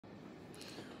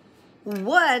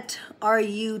What are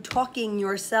you talking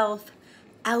yourself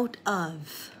out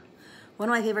of? One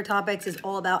of my favorite topics is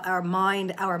all about our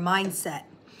mind, our mindset.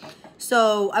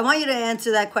 So I want you to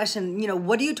answer that question.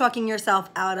 What are you talking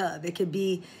yourself out of? It could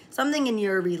be something in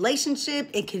your relationship.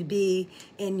 It could be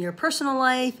in your personal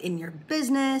life, in your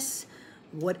business,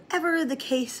 whatever the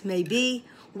case may be.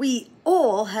 We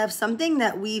all have something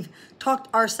that we've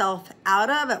talked ourselves out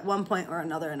of at one point or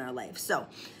another in our life. So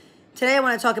today I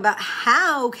want to talk about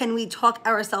how can we talk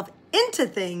ourselves into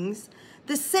things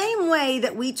the same way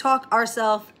that we talk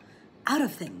ourselves out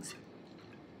of things.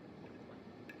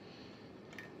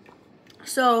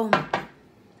 So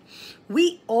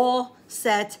we all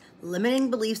set limiting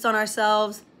beliefs on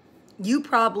ourselves. You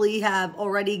probably have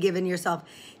already given yourself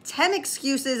 10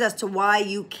 excuses as to why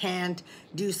you can't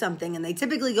do something. And they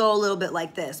typically go a little bit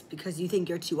like this: because you think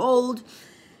you're too old,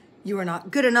 you are not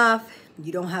good enough,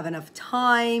 you don't have enough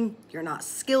time, you're not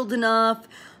skilled enough,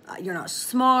 you're not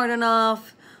smart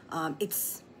enough,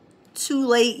 it's too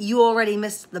late, you already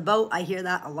missed the boat. I hear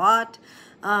that a lot.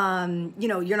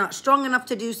 You're not strong enough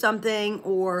to do something,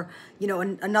 or,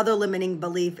 another limiting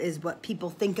belief is what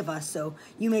people think of us. So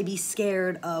you may be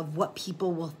scared of what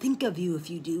people will think of you if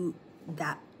you do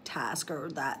that task or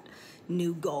that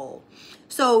new goal.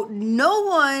 So no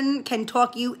one can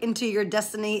talk you into your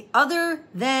destiny other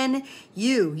than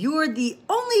you. You are the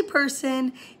only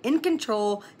person in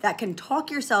control that can talk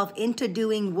yourself into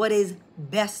doing what is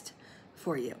best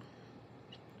for you.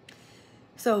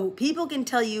 So people can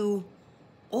tell you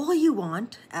all you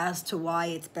want as to why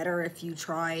it's better if you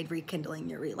tried rekindling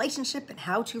your relationship and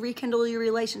how to rekindle your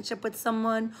relationship with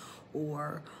someone,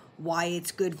 or why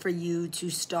it's good for you to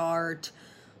start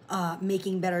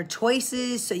making better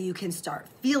choices so you can start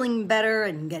feeling better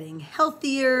and getting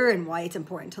healthier, and why it's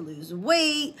important to lose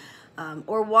weight,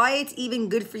 or why it's even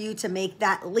good for you to make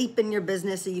that leap in your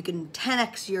business so you can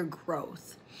 10x your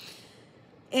growth.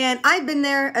 And I've been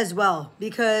there as well,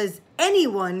 because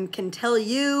anyone can tell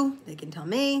you, they can tell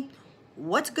me,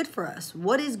 what's good for us,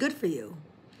 what is good for you.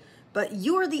 But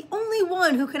you're the only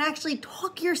one who can actually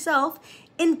talk yourself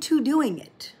into doing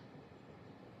it.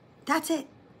 That's it.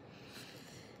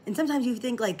 And sometimes you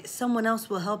think like someone else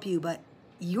will help you, but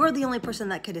you're the only person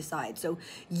that could decide. So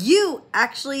you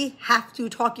actually have to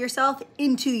talk yourself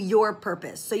into your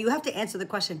purpose. So you have to answer the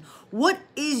question, what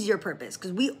is your purpose?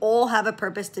 Because we all have a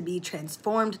purpose to be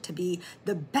transformed, to be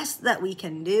the best that we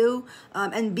can do,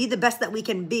 and be the best that we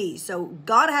can be. So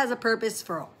God has a purpose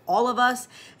for all of us.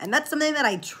 And that's something that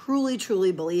I truly,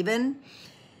 truly believe in.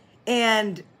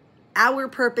 And our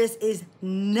purpose is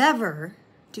never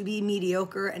to be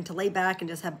mediocre and to lay back and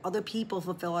just have other people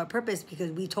fulfill our purpose,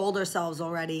 because we told ourselves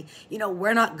already,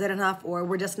 we're not good enough, or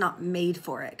we're just not made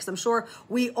for it. Because I'm sure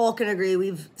we all can agree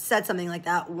we've said something like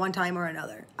that one time or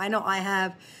another. I know I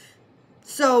have.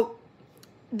 So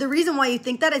the reason why you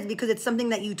think that is because it's something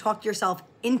that you talked yourself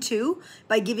into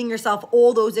by giving yourself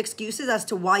all those excuses as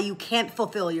to why you can't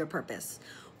fulfill your purpose.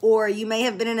 Or you may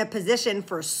have been in a position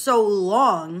for so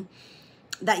long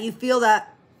that you feel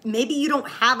that maybe you don't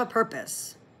have a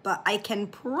purpose. But I can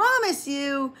promise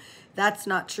you that's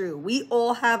not true. We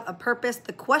all have a purpose.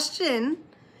 The question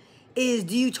is,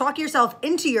 do you talk yourself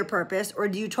into your purpose, or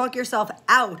do you talk yourself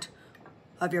out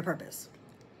of your purpose?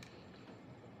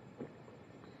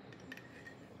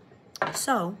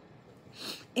 So,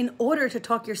 in order to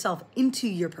talk yourself into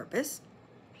your purpose,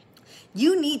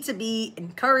 you need to be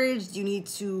encouraged. You need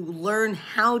to learn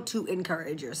how to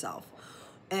encourage yourself.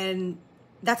 And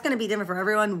that's going to be different for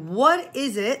everyone. What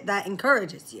is it that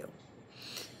encourages you?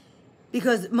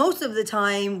 Because most of the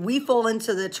time we fall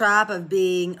into the trap of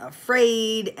being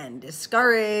afraid and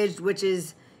discouraged, which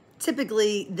is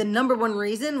typically the number one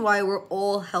reason why we're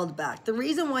all held back. The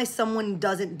reason why someone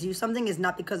doesn't do something is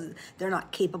not because they're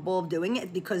not capable of doing it.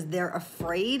 It's because they're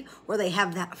afraid, or they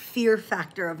have that fear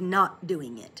factor of not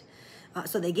doing it.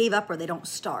 So they gave up, or they don't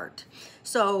start.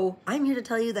 So I'm here to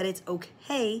tell you that it's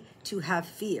okay to have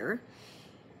fear,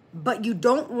 but you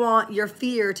don't want your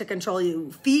fear to control you.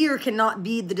 Fear cannot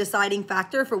be the deciding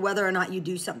factor for whether or not you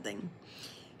do something.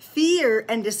 Fear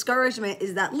and discouragement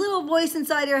is that little voice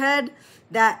inside your head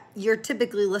that you're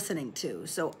typically listening to.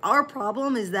 So our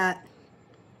problem is that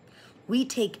we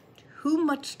take too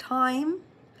much time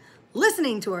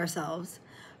listening to ourselves,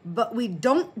 but we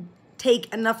don't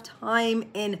take enough time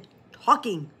in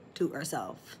talking to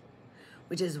ourselves,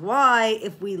 which is why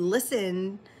if we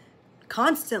listen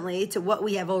constantly to what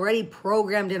we have already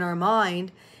programmed in our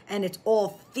mind, and it's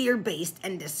all fear-based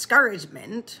and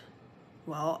discouragement,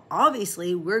 well,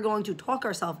 obviously we're going to talk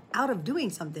ourselves out of doing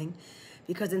something,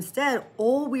 because instead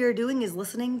all we are doing is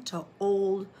listening to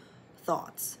old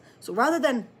thoughts. So rather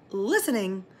than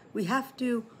listening, we have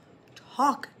to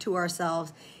talk to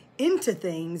ourselves into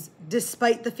things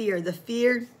despite the fear. The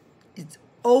fear is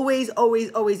always,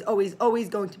 always, always, always, always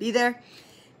going to be there.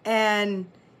 And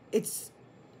it's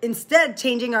instead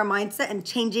changing our mindset and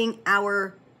changing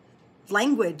our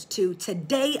language to,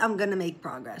 today I'm going to make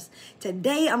progress.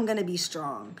 Today I'm going to be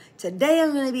strong. Today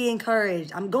I'm going to be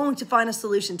encouraged. I'm going to find a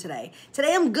solution today.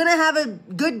 Today I'm going to have a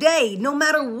good day no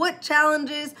matter what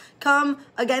challenges come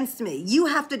against me. You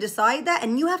have to decide that,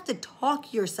 and you have to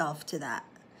talk yourself to that.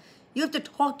 You have to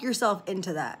talk yourself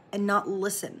into that and not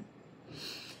listen.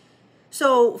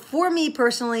 So for me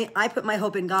personally, I put my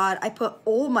hope in God. I put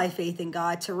all my faith in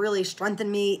God to really strengthen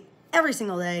me every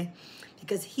single day,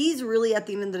 because he's really, at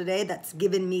the end of the day, that's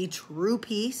given me true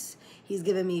peace. He's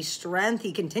given me strength.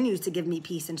 He continues to give me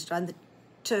peace and strength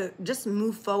to just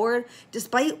move forward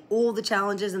despite all the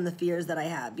challenges and the fears that I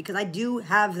have, because I do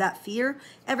have that fear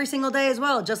every single day as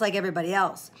well, just like everybody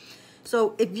else.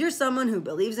 So if you're someone who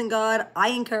believes in God, I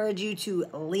encourage you to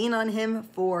lean on him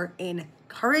for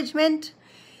encouragement.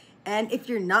 And if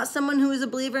you're not someone who is a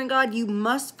believer in God, you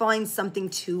must find something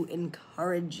to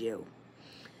encourage you,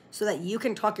 so that you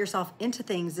can talk yourself into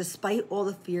things despite all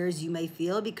the fears you may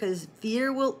feel, because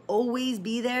fear will always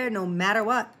be there no matter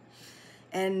what.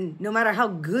 And no matter how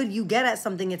good you get at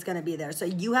something, it's going to be there. So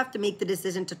you have to make the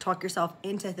decision to talk yourself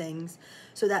into things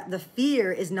so that the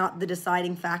fear is not the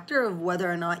deciding factor of whether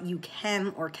or not you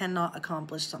can or cannot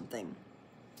accomplish something.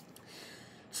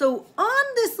 So on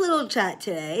this little chat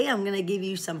today, I'm going to give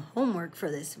you some homework for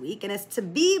this week, and it's to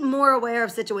be more aware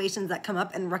of situations that come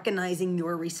up and recognizing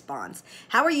your response.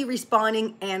 How are you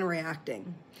responding and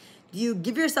reacting? Do you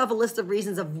give yourself a list of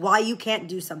reasons of why you can't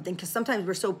do something? Because sometimes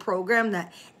we're so programmed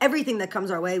that everything that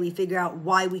comes our way, we figure out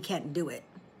why we can't do it.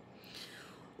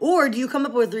 Or do you come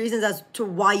up with reasons as to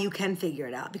why you can figure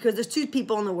it out? Because there's two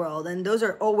people in the world, and those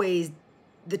are always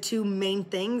the two main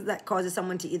things that causes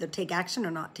someone to either take action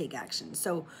or not take action.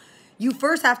 So you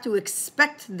first have to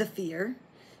expect the fear,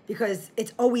 because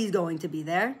it's always going to be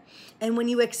there. And when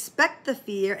you expect the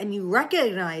fear and you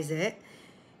recognize it,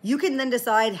 you can then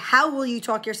decide how will you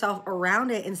talk yourself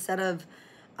around it instead of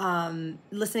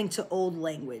listening to old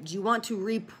language. You want to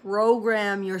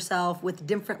reprogram yourself with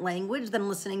different language than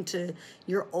listening to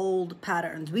your old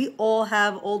patterns. We all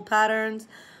have old patterns.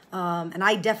 And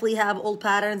I definitely have old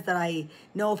patterns that I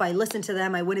know if I listened to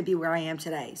them, I wouldn't be where I am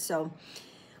today. So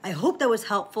I hope that was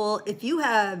helpful. If you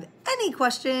have any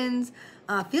questions,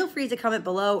 feel free to comment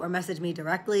below or message me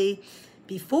directly.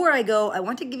 Before I go, I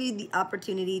want to give you the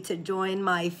opportunity to join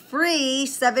my free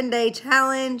 7-day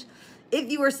challenge.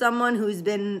 If you are someone who's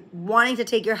been wanting to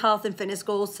take your health and fitness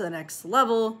goals to the next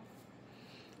level,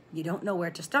 you don't know where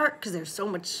to start because there's so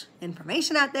much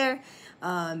information out there.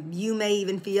 You may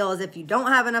even feel as if you don't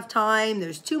have enough time.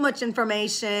 There's too much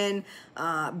information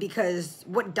because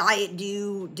what diet do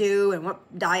you do and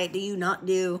what diet do you not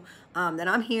do? Then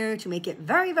I'm here to make it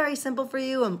very, very simple for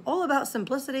you. I'm all about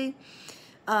simplicity.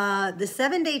 The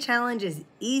 7-day challenge is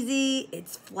easy.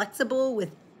 It's flexible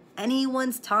with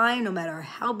anyone's time, no matter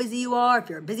how busy you are. If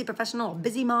you're a busy professional, a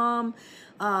busy mom,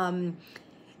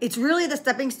 it's really the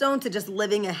stepping stone to just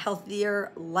living a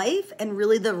healthier life, and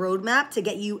really the roadmap to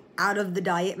get you out of the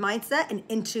diet mindset and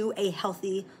into a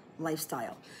healthy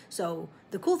lifestyle. So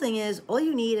the cool thing is, all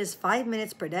you need is 5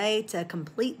 minutes per day to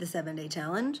complete the 7-day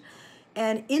challenge.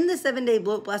 And in the 7-day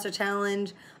Bloat Blaster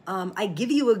challenge, I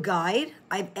give you a guide.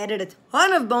 I've added a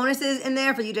ton of bonuses in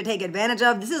there for you to take advantage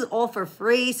of. This is all for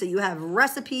free. So you have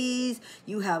recipes,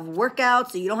 you have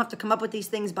workouts, so you don't have to come up with these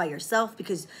things by yourself,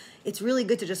 because it's really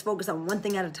good to just focus on one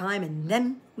thing at a time, and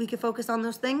then we can focus on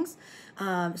those things.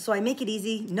 So I make it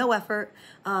easy, no effort.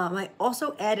 I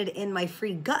also added in my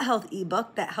free gut health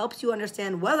ebook that helps you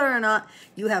understand whether or not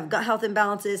you have gut health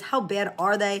imbalances, how bad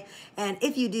are they, and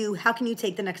if you do, how can you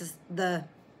take the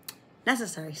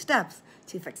necessary steps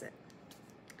to fix it.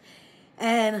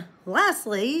 And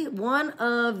lastly, one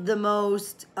of the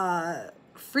most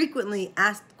frequently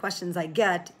asked questions I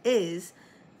get is,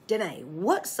 Danae,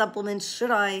 what supplements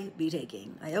should I be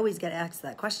taking? I always get asked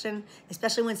that question,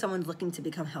 especially when someone's looking to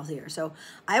become healthier. So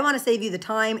I want to save you the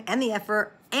time and the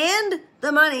effort and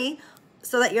the money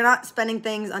so that you're not spending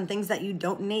things on things that you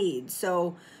don't need.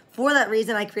 So for that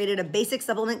reason, I created a basic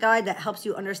supplement guide that helps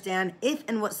you understand if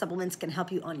and what supplements can help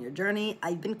you on your journey.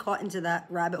 I've been caught into that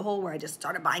rabbit hole where I just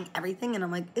started buying everything, and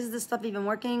I'm like, is this stuff even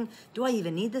working? Do I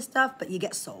even need this stuff? But you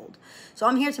get sold. So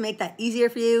I'm here to make that easier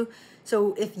for you.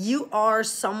 So if you are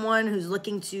someone who's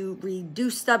looking to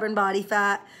reduce stubborn body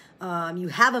fat, you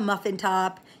have a muffin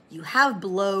top, you have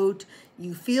bloat,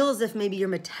 you feel as if maybe your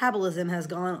metabolism has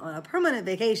gone on a permanent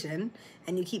vacation,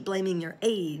 and you keep blaming your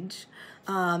age,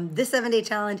 this 7-day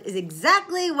challenge is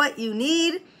exactly what you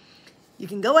need. you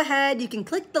can go ahead, you can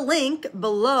click the link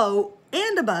below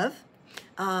and above.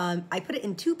 I put it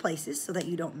in 2 places so that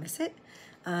you don't miss it.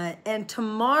 And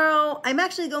tomorrow, I'm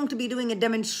actually going to be doing a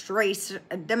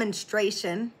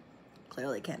demonstration.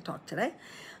 Clearly can't talk today.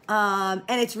 And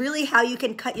it's really how you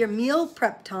can cut your meal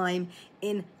prep time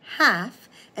in half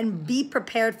and be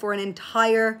prepared for an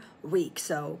entire week.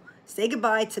 So say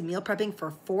goodbye to meal prepping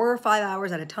for 4 or 5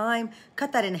 hours at a time.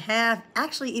 Cut that in half,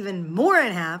 actually even more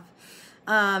in half.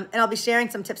 And I'll be sharing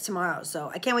some tips tomorrow.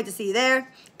 So I can't wait to see you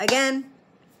there. Again,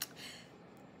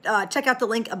 check out the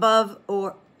link above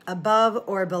or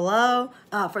below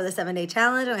for the 7-day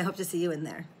challenge, and I hope to see you in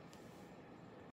there.